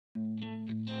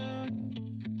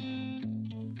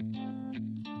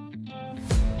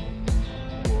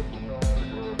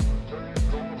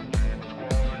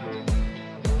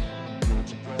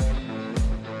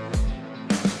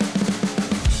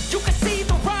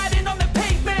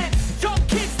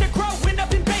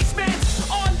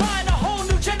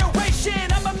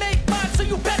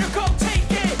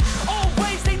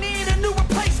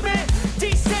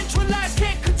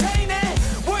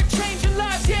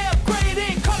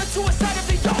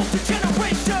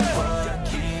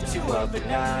up at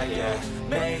night, yeah.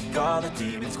 Make all the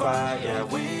demons quiet, yeah.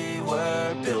 We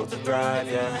were built to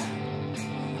thrive, yeah.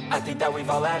 I think that we've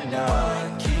all had enough.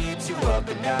 What keeps you up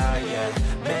at night, yeah.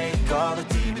 Make all the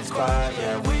demons quiet,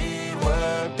 yeah. We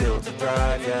were built to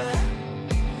thrive, yeah.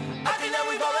 I think that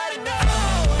we've all had enough.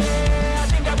 Oh, yeah, I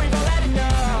think that we've all had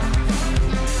enough.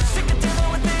 Sick of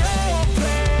dealing with the old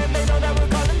plan. They know that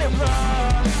we're calling it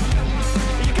wrong.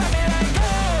 You got me like,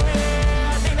 oh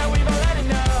yeah, I think that we've all had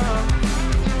enough.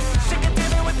 Sick of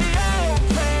dealing with the old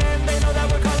plan. They know that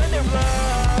we're calling it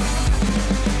wrong.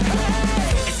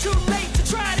 Hey, it's too late to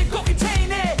try to go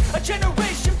contain it. A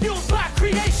generation fueled by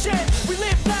creation. We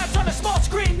live lives on a small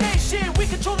screen nation. We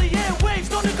control the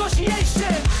airwaves, no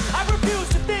negotiation. I refuse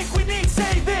to think we need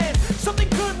saving. Something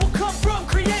good will come from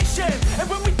creation. And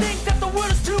when we think that the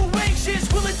world is too anxious,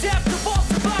 we'll adapt, evolve,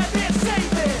 survive, and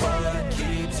save it. What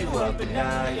keeps you up at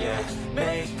night, yeah.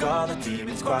 Make all the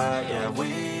demons quiet, yeah.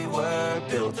 We were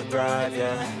built to thrive,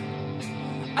 yeah.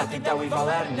 I think that we've all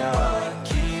had enough. What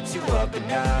keeps you up at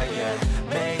night, yeah.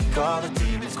 Make all the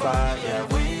demons quiet, yeah.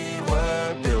 We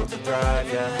were built to thrive,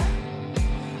 yeah.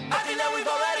 I think that we've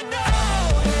all had enough.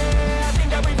 Oh, yeah, I think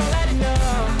that we've all had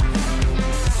enough.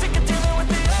 Sick of dealing with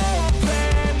the old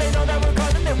plan. They know that we're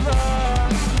calling it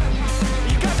wrong.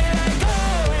 You got me like,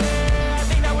 oh yeah, I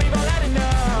think that we've all had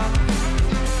enough.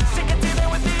 Sick of dealing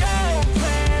with the old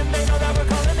plan. They know that we're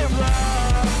calling it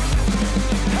wrong.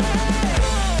 Hey,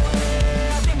 oh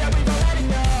yeah, I think that we've all had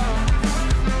enough.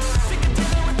 Sick of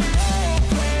dealing with the old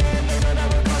plan. They know that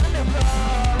we're calling it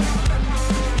wrong.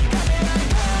 You got me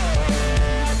like, oh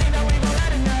yeah, I think that we've all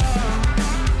had enough.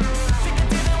 Sick of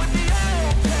dealing with the old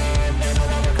plan.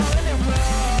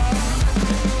 They know that we're calling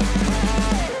it wrong.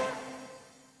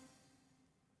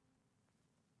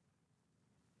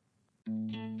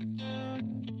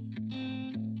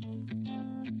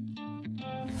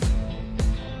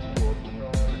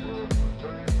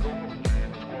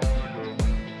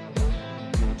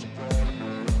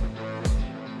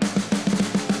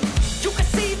 You can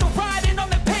see the writing on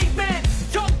the pavement.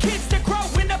 Young kids, they're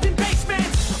growing up in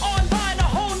basements. Online, a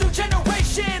whole new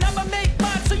generation. I'ma make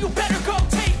mine, so you better go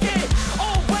take it.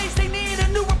 Always, they need a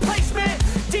new replacement.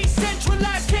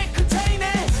 Decentralized, can't contain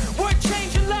it. We're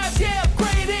changing lives, yeah,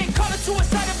 upgrading. Call it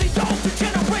suicide of the older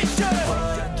generation.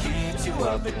 What keeps you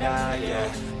up at night,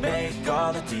 yeah. Make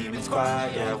all the demons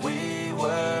quiet, yeah. We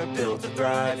were built to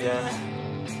thrive, yeah.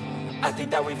 I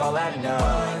think that we've all had enough.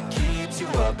 What keeps you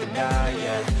up at night,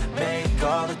 yeah. Make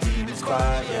all the demons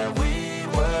quiet, yeah. We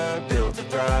were built to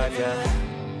thrive, yeah.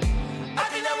 I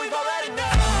think that we've all had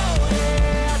enough. Oh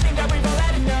yeah, I think that we've all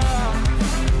had enough.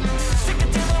 Sick of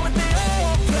dealing with the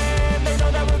old plan. They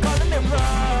know that we're calling it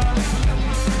wrong.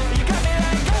 You got me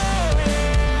like, oh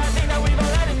yeah, I think that we've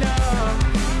all had enough.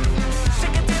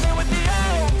 Sick of dealing with the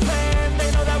old plan. They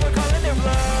know that we're calling it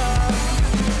wrong.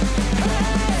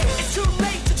 Hey, it's too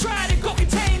late to try to go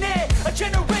contain it. A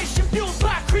generation fueled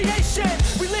by creation.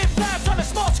 We live lives on a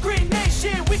small screen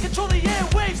nation. We control the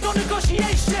airwaves, no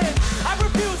negotiation. I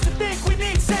refuse to think we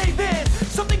need saving.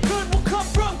 Something good will come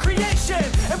from creation.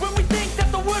 And when we think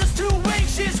that the world is too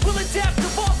anxious, we'll adapt,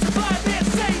 evolve, survive, and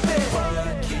save it.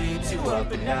 What keeps you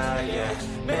up at night, yeah.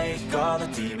 Make all the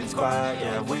demons quiet,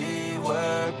 yeah. We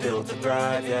were built to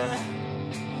thrive, yeah.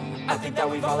 I think that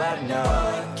we've all had enough.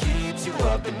 What keeps you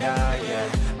up at night, yeah.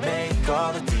 Make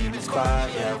all the demons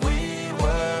quiet, yeah. We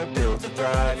were built to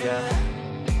thrive, yeah.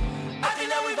 I think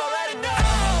that we've all had enough.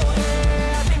 Oh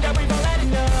yeah, I think that we've all had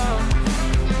enough.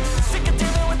 Sick of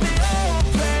dealing with the old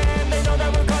plan. They know that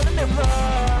we're calling it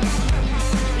wrong.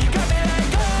 You got me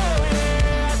like, oh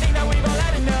yeah, I think that we've all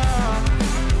had enough.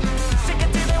 Sick of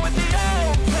dealing with the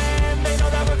old plan. They know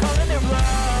that we're calling it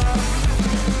wrong.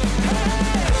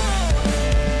 Hey, oh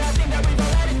yeah, I think that we've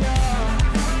all had enough.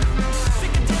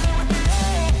 Sick of dealing with the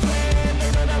old plan. They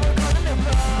know that we're calling it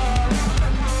wrong.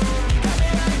 You got me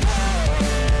like, oh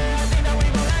yeah, I think that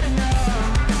we've all had enough.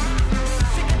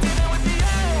 Sick of dealing with the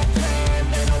old plan.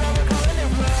 They know that we're calling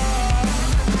it wrong.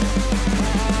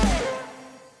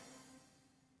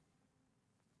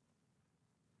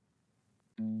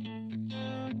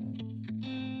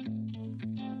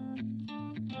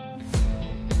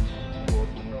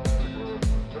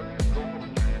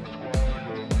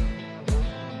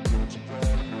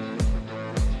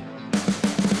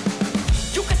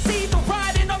 You can see the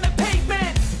writing on the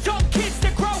pavement. Young kids,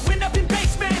 they're growing up in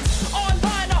basements.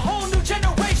 Online, a whole new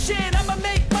generation. I'ma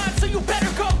make mine, so you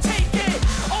better go take it.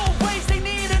 Always, they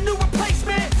need a new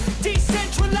replacement.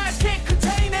 Decentralized, can't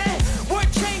contain it. We're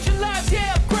changing lives,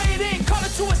 yeah, upgrading. Call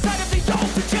it suicide of the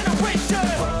older generation.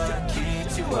 What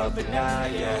keeps you up at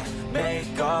night, yeah.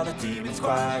 Make all the demons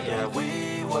quiet, yeah.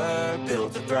 We were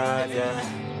built to thrive, yeah.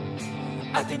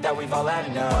 I think that we've all had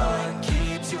enough. What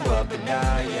keeps you up at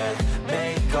night, yeah?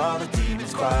 Make all the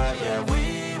demons quiet, yeah.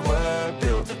 We were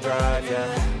built to thrive,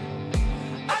 yeah.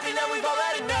 I think that we've all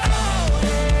had enough.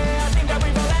 Yeah, I think that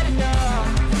we've all had enough.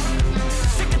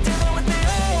 Sick of dealing with the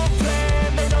old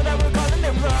plan. They know that we're calling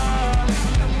it wrong.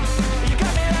 You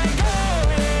got me like,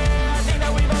 oh yeah, I think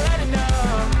that we've all had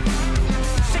enough.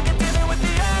 Sick of dealing with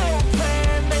the old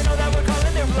plan. They know that we're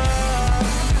calling it wrong.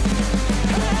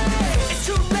 Hey, it's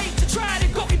too late to try to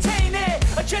go contain it.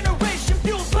 A generation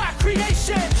fueled by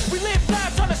creation. We live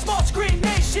lives on a small screen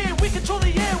nation. We control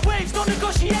the airwaves, no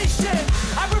negotiation.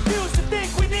 I refuse to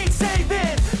think we need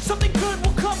saving. Something good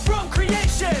will come from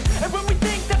creation. And when we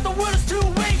think that the world is too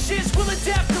anxious, we'll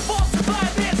adapt, evolve,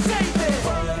 survive, and save it.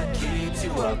 What keeps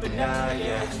you up at night,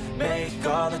 yeah? Make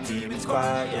all the demons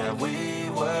quiet, yeah. We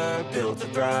were built to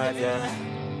thrive, yeah.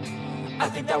 I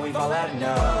think that we've all had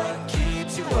enough. What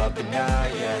keeps you up at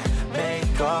night, yeah?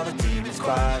 Make all the demons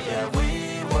quiet, yeah.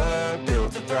 We were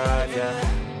built to thrive, yeah.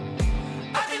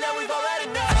 I think that we've all had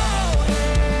enough.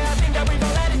 Yeah, I think that we've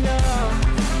all had enough.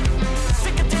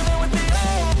 Sick of dealing with the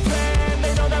old plan.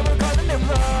 They know that we're calling it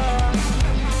wrong.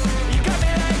 You got me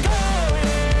like, oh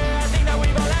yeah, I think that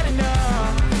we've all had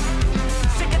enough.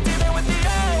 Sick of dealing with the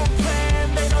old plan.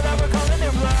 They know that we're calling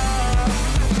it wrong.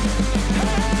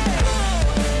 Hey,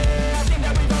 oh yeah, I think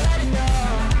that we've all had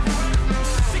enough.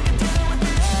 Sick of dealing with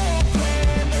the old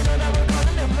plan. They know that we're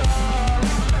calling it wrong.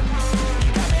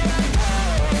 You got me like, oh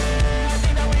yeah, I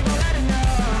think that we've all had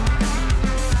enough.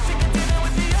 Sick of dealing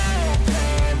with the old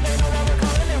plan. They know that we're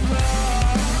calling it wrong.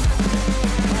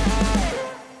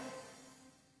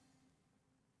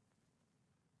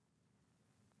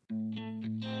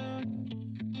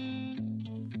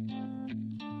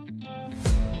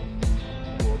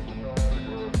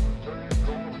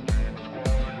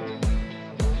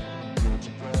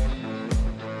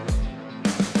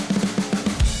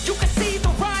 You can see the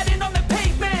writing on the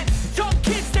pavement. Young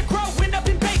kids, they're growing up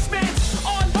in basements.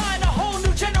 Online, a whole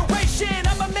new generation.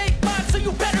 I'ma make mine, so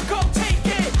you better go take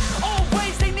it.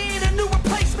 Always, they need a new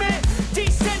replacement.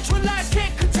 Decentralized,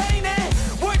 can't contain it.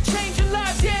 We're changing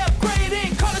lives, yeah,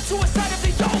 upgrading. Call it suicide of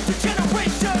the older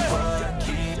generation. What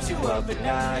keeps you up at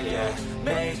night, yeah?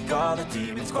 Make all the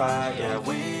demons quiet, yeah.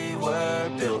 We were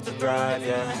built to thrive,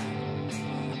 yeah.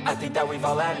 I think that we've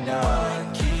all had enough.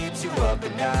 What keeps you up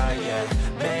at night, yeah?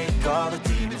 Make all the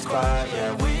demons quiet,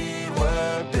 yeah. We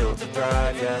were built to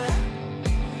thrive, yeah.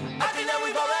 I think that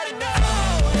we've all had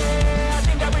enough. Yeah, I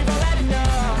think that we've all had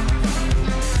enough.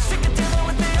 Sick of dealing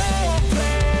with the old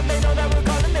plan. They know that we're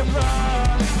calling it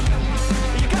wrong.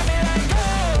 You got me like, oh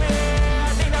yeah, I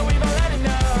think that we've all had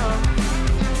enough.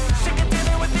 Sick of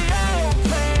dealing with the old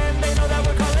plan. They know that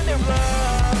we're calling it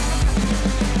wrong.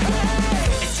 Hey,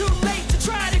 it's too late to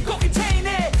try to go contain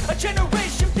it. A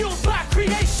generation fueled by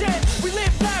creation. We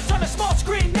live lives on a small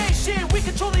screen nation. We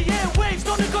control the airwaves,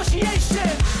 no negotiation.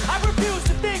 I refuse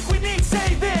to think we need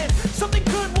saving. Something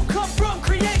good will come from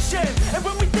creation. And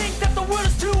when we think that the world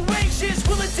is too anxious,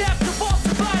 we'll adapt, evolve,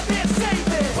 survive, and save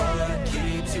it. What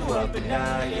keeps you up at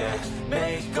night, yeah?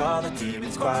 Make all the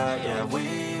demons quiet, yeah.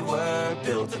 We were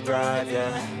built to thrive,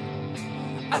 yeah.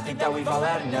 I think that we've all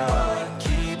had enough. What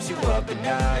keeps you up at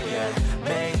night, yeah?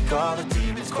 Make all the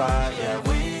demons quiet, yeah.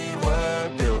 We were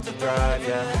built to thrive,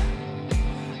 yeah.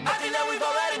 I think that we've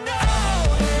all had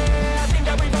enough. Yeah, I think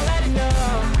that we've all had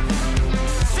enough.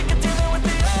 Sick of dealing with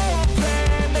the old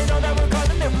plan. They know that we're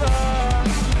calling it wrong.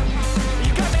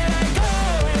 You got me like,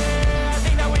 oh yeah, I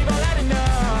think that we've all had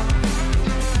enough.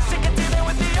 Sick of dealing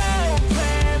with the old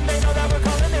plan. They know that we're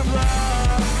calling it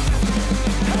wrong.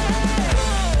 Hey,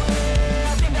 oh yeah,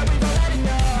 I think that we've all had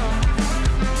enough.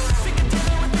 Sick of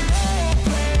dealing with the old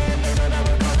plan. They know that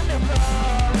we're calling it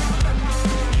wrong.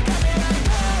 You got me like,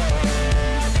 oh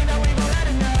yeah, I think that we've all had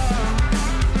enough. Sick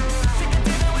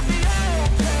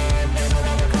of dealing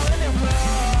with the old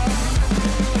plan. They know that we're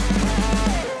calling it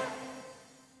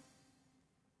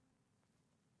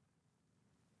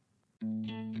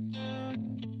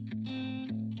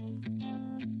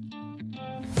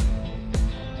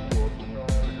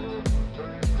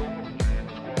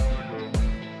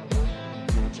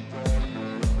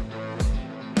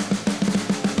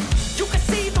wrong. You can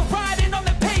see the writing on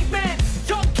the pavement.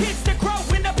 Young kids, they're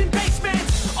growing up in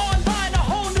basements. Online, a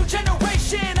whole new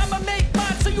generation. I'ma make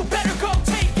mine, so you better go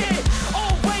take it.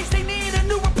 Always, they need a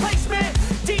new replacement.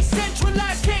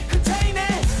 Decentralized, can't contain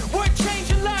it. We're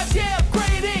changing lives, yeah,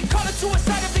 upgrading. Call it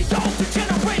suicide of the older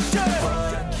generation.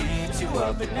 What keeps you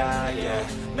up at night, yeah?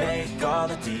 Make all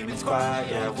the demons quiet,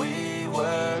 yeah. We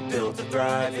were built to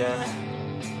thrive, yeah.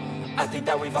 I think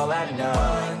that we've all had enough.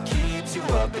 What keeps you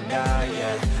up at night,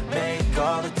 yeah? Make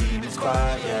all the demons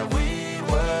quiet, yeah. We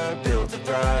were built to thrive.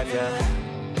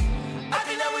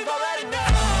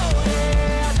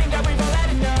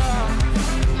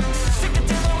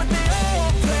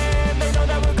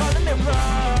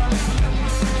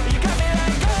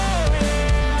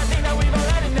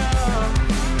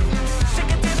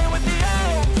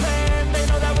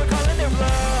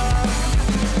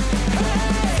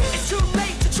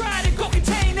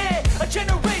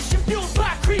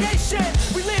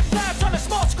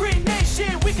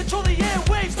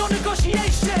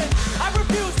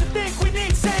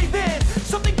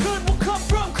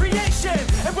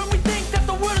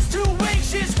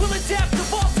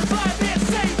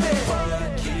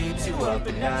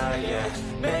 night, yeah.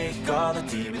 Make all the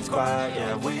demons quiet,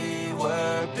 yeah. We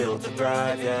were built to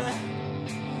thrive, yeah.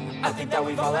 I think that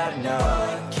we've all had enough.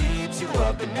 What keeps you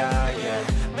up at night, yeah.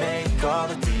 Make all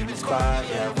the demons quiet,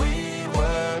 yeah. We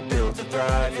were built to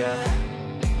thrive, yeah.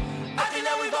 I think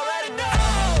that we've all had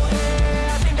enough.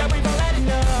 Yeah, I think that we've all had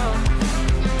enough.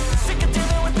 Sick of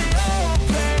dealing with the old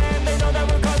plan. They know that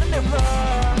we're calling it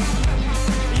wrong.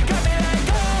 You got me like,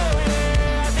 oh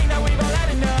yeah, I think that we've all had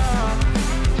enough.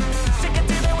 Sick of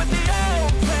dealing with the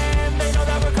old plan. They know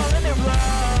that we're calling it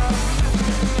wrong.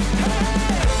 Hey,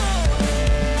 oh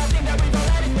yeah, I think that we've all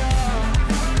had enough.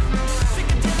 Sick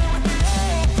of dealing with the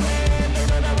old plan. They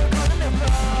know that we're calling it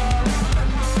wrong.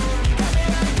 You got me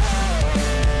like, oh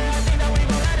yeah, I think that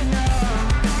we've all had enough.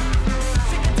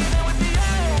 Sick of dealing with the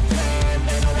old plan.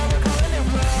 They know that we're calling it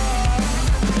wrong.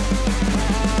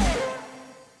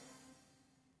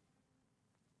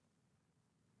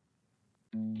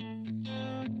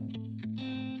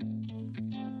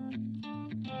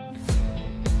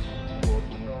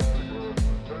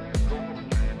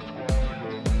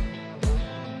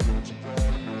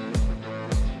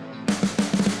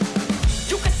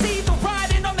 You can see the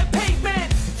writing on the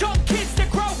pavement. Young kids, they're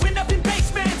growing up in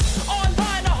basements.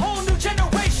 Online, a whole new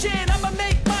generation. I'ma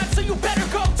make mine, so you better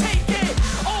go take it.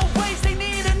 Always, they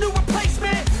need a new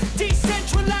replacement.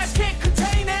 Decentralized, can't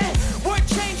contain it. We're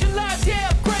changing lives, yeah,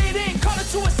 upgrading. Call it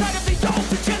suicide of the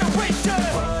older generation.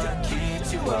 What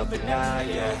keeps you up at night,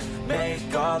 yeah.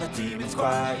 Make all the demons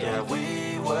quiet, yeah.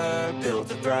 We were built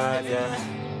to thrive, yeah.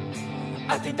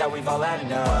 I think that we've all had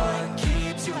enough. What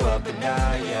keeps you up at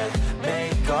night, yeah.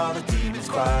 Make all the demons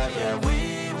quiet, yeah.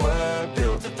 We were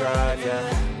built to thrive, yeah.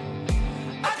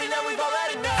 I think that we've all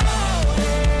had enough.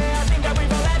 Yeah, I think that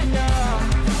we've all had enough.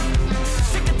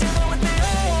 Sick of dealing with the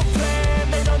old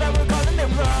plan. They know that we're calling it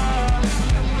wrong.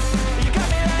 You got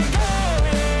me like, oh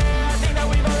yeah, I think that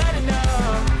we've all had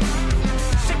enough.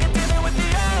 Sick of dealing with the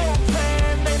old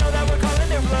plan. They know that we're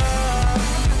calling it wrong.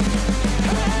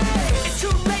 Hey, it's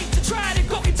too late to try to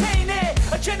go contain it.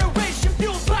 A generation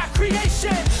fueled by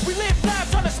creation. We live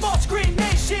lives on a small screen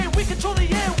nation. We control the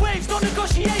airwaves, no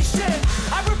negotiation.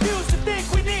 I refuse to think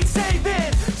we need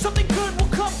saving. Something good will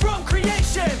come from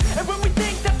creation. And when we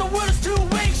think that the world is too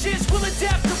anxious, we'll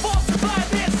adapt, evolve,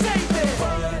 survive, and save it.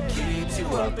 What keeps you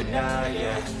up at night,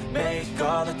 yeah. Make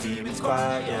all the demons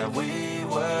quiet, yeah. We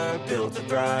were built to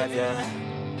thrive, yeah.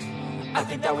 I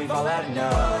think that we've all had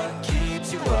enough. What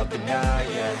keeps you up at night,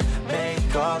 yeah.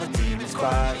 Make all the demons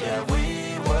quiet, yeah.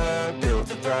 We were built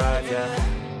to thrive, yeah.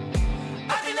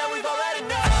 I think that we've all had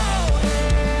enough.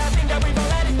 Yeah, I think that we've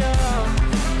all had enough.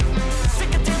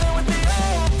 Sick of dealing with the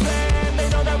old plan. They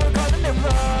know that we're calling it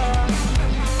wrong.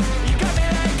 You got me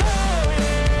like, oh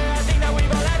yeah, I think that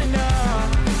we've all had enough.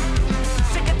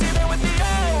 Sick of dealing with the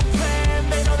old plan.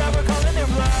 They know that we're calling it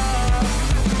wrong.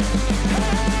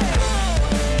 Hey,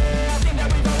 oh yeah, I think that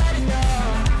we've all had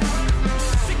enough.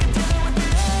 Sick of dealing with the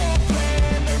old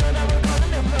plan. They know that we're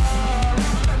calling it wrong.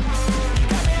 You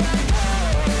got me like,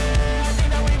 oh yeah, I think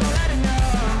that we've all had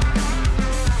enough.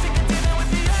 Sick of dealing with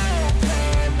the old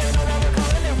plan. They know that we're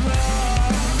calling it wrong.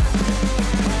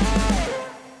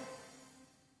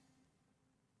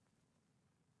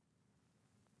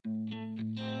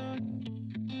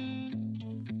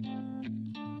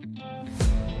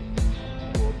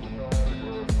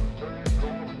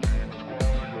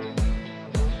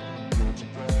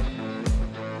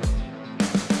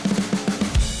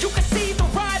 You can see the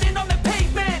writing on the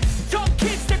pavement. Young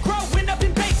kids, they're growing up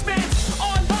in basements.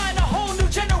 Online, a whole new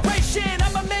generation.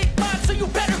 I'ma make mine, so you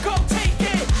better go take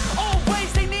it.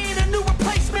 Always, they need a new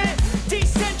replacement.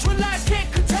 Decentralized,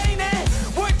 can't contain it.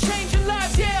 We're changing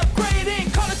lives, yeah,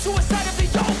 upgrading. Call it suicide of the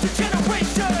older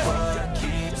generation. What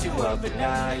keeps you up at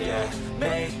night, yeah.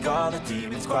 Make all the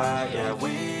demons quiet, yeah.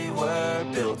 We were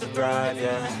built to thrive,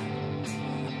 yeah.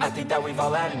 I think that we've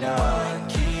all had enough. What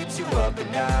keeps you up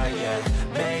at night, yeah.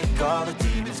 Make all the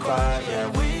demons quiet, yeah.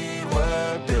 We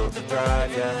were built to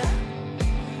thrive, yeah.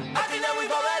 I think that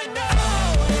we've all had enough.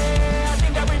 Yeah, I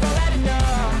think that we've all had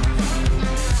enough.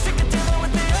 Sick of dealing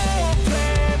with the old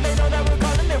plan. They know that we're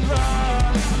calling it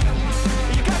wrong.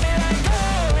 You got me like,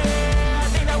 oh yeah, I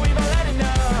think that we've all had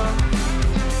enough.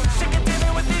 Sick of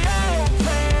dealing with the old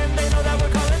plan. They know that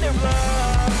we're calling it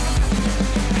wrong.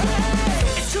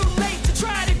 Hey, it's too late to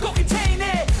try to go contain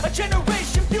it. A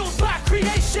generation fueled by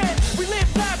creation. We live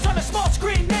lives on a small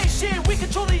screen nation. We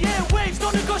control the airwaves,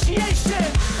 no negotiation.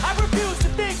 I refuse to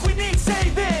think we need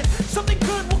saving. Something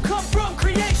good will come from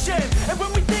creation. And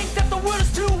when we think that the world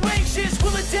is too anxious,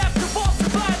 we'll adapt, evolve,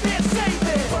 survive, and save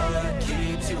it. What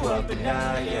keeps you up at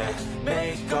night, yeah.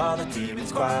 Make all the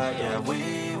demons quiet, yeah.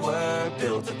 We were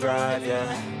built to thrive,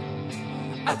 yeah.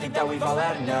 I think that we've all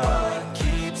had enough. What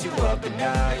keeps you up at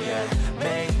night, yeah?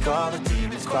 Make all the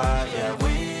demons quiet, yeah.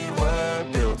 We were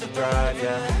built to thrive,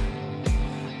 yeah.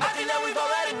 I think that we've all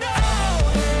had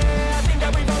enough. Yeah, I think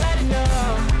that we've all had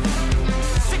enough.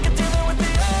 Sick of dealing with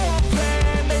the old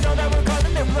plan. They know that we're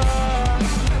calling it wrong.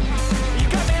 You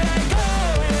got me like, oh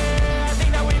yeah, I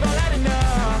think that we've all had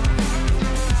enough.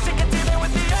 Sick of dealing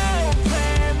with the old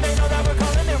plan. They know that we're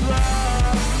calling it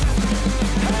wrong.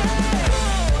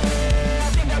 I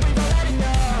think that we've all had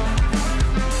enough.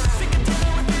 Sick of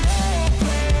dealing with the old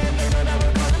plan. They know that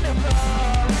we're calling it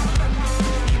wrong.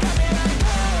 You got me like,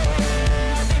 oh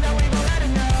yeah, I think that we've all had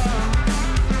enough.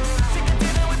 Sick of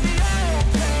dealing with the old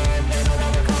plan. They know that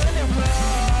we're calling it wrong.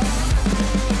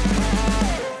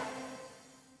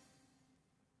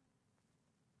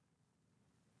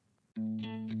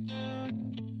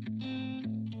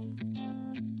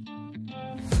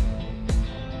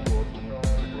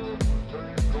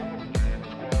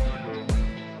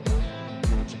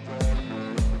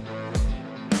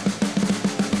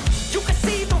 You can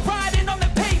see the writing on the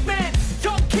pavement.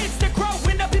 Young kids, they're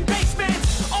growing up in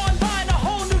basements. Online, a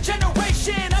whole new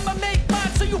generation. I'ma make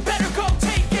mine, so you better go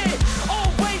take it.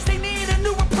 Always, they need a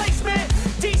new replacement.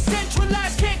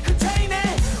 Decentralized, can't contain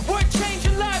it. We're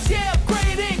changing lives, yeah,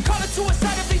 upgrading. Call it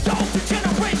suicide of the older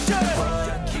generation.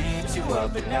 What keeps you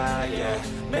up at night, yeah?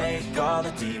 Make all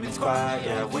the demons quiet,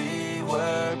 yeah. We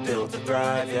were built to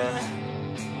thrive, yeah.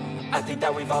 I think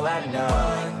that we've all had enough.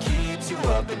 What keeps you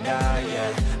up at night,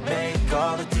 yeah? Make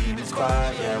all the demons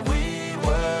quiet, yeah. We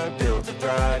were built to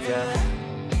thrive, yeah.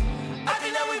 I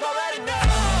think that we've all had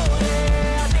enough.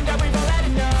 Yeah, I think that we've all had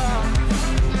enough.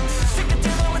 Sick of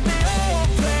dealing with the old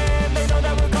plan. They know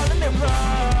that we're calling it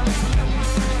wrong.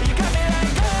 You got me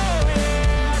like, oh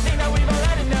yeah, I think that we've all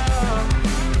had enough.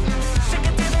 Sick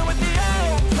of dealing with the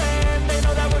old plan. They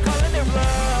know that we're calling it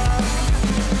wrong.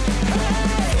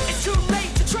 It's too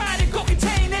late to try to go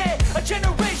contain it. A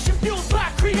generation fueled by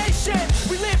creation.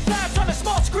 We live lives on a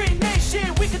small screen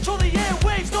nation. We control the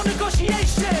airwaves, no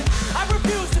negotiation. I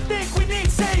refuse to think we need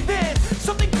saving.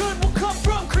 Something good will come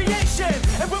from creation.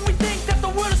 And when we think that the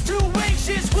world is too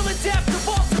anxious, we'll adapt,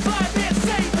 evolve, survive, and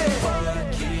save it.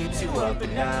 What keeps you up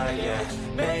at night, yeah?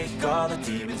 Make all the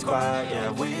demons quiet,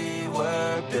 yeah. We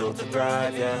were built to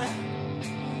thrive, yeah.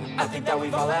 I think that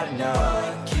we've all had enough.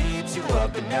 What keeps you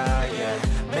up at night, yeah?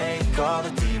 Make all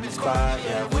the demons quiet,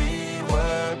 yeah. We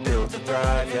were built to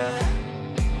thrive, yeah.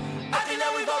 I think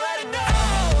that we've all had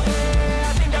enough. Yeah,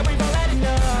 I think that we've all had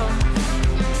enough.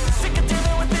 Sick of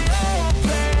dealing with the old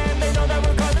plan. They know that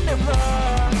we're calling it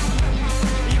wrong.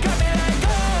 You got me like,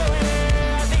 oh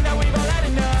yeah, I think that we've all had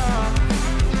enough.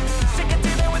 Sick of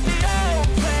dealing with the old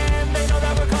plan. They know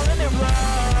that we're calling it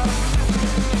wrong.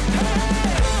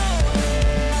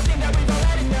 I think that we've all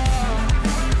had enough.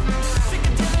 Sick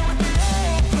of dealing with the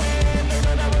old plan. They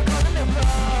know that we're calling it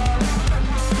wrong.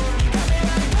 You got me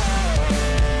like, oh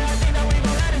yeah, I think that we've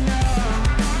all had enough.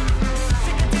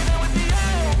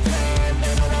 Sick of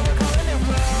dealing with the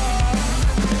old plan. They know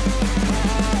that we're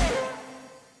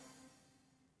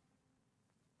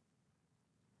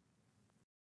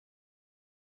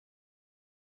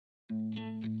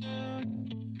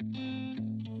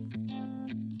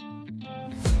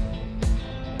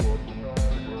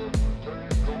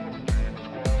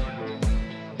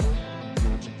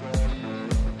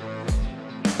it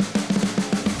wrong.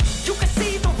 You can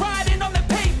see the writing on the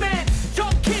pavement.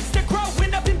 Young kids, they're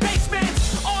growing up in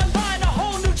basements. Online, a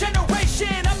whole new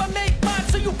generation. I'ma make mine,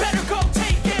 so you better go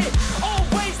take it.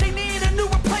 Always, they need a new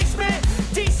replacement.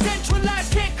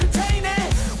 Decentralized, can't contain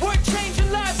it. We're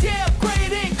changing lives, yeah,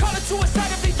 upgrading. Call it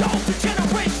suicide of the older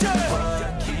generation.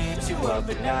 What keeps you up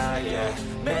at night, yeah?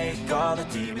 Make all the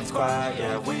demons quiet,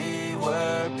 yeah. We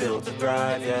were built to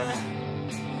thrive, yeah.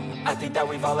 I think that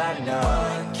we've all had enough.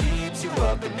 What keeps you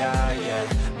up at night, yeah?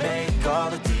 Make all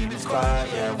the demons quiet,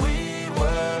 yeah. We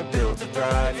were built to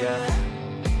thrive, yeah.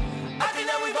 I think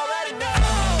that we've all had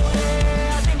enough.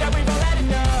 Yeah, I think that we've all had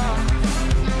enough.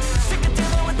 Sick of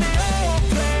dealing with the old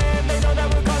plan. They know that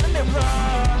we're calling it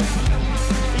wrong.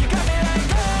 You got me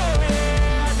like, oh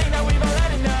yeah, I think that we've all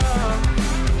had enough.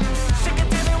 Sick of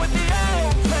dealing with the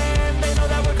old plan. They know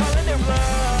that we're calling it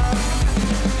wrong.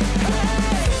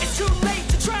 It's too late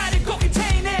to try to go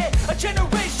contain it. A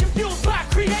generation fueled by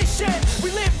creation.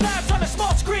 We live lives on a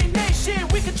small screen nation.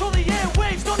 We control the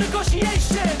airwaves, no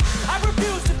negotiation. I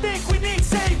refuse to think we need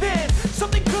saving.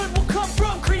 Something good will come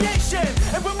from creation.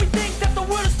 And when we think that the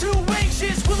world is too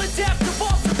anxious, we'll adapt,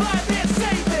 evolve, survive, and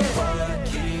save it. What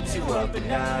keeps you up at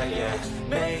night, yeah?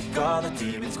 Make all the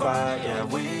demons quiet, yeah.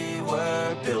 We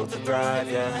were built to thrive,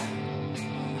 yeah.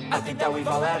 I think that we've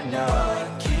all had enough.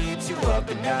 What keeps you up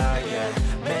at night, yeah.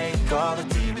 Make all the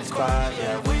demons quiet,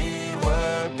 yeah. We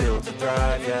were built to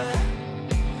thrive, yeah.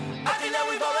 I think that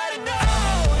we've all had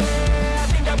enough, yeah. I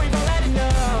think that we've all had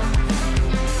enough.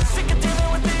 Sick of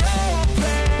dealing with the old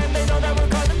plan. They know that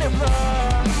we're calling it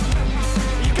wrong.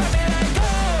 You got me like,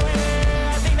 oh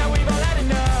yeah. I think that we've all had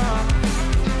enough.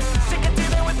 Sick of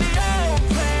dealing with the old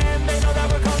plan. They know that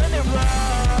we're calling it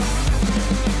wrong.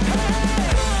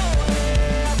 Hey, oh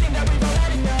yeah. I think that we've all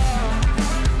had enough.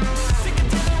 Sick of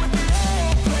dealing with the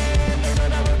old plan. They know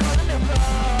that we're calling it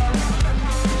wrong.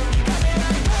 You got me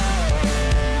like, oh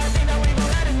yeah. I think that we've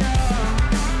all had enough.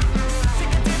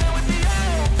 Sick of dealing with the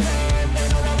old plan. They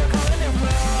know that we're calling it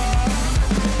wrong.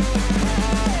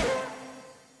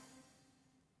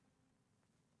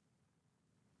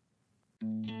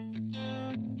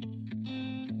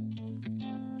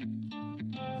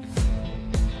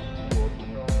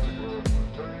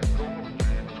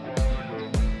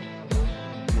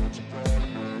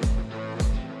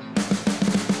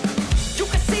 You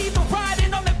can see the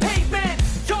writing on the pavement.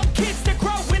 Young kids, they're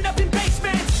growing up in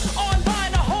basements.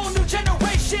 Online, a whole new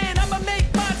generation. I'ma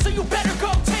make mine, so you better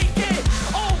go take it.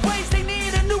 Always, they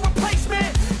need a new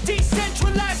replacement.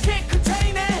 Decentralized, can't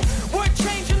contain it. We're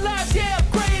changing lives, yeah,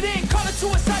 upgrading. Call it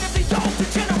suicide of the older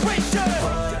generation.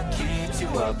 What keeps you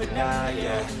up at night,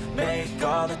 yeah. Make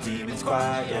all the demons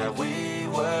quiet, yeah. We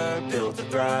were built to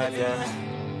thrive, yeah.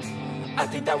 I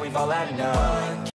think that we've all had enough.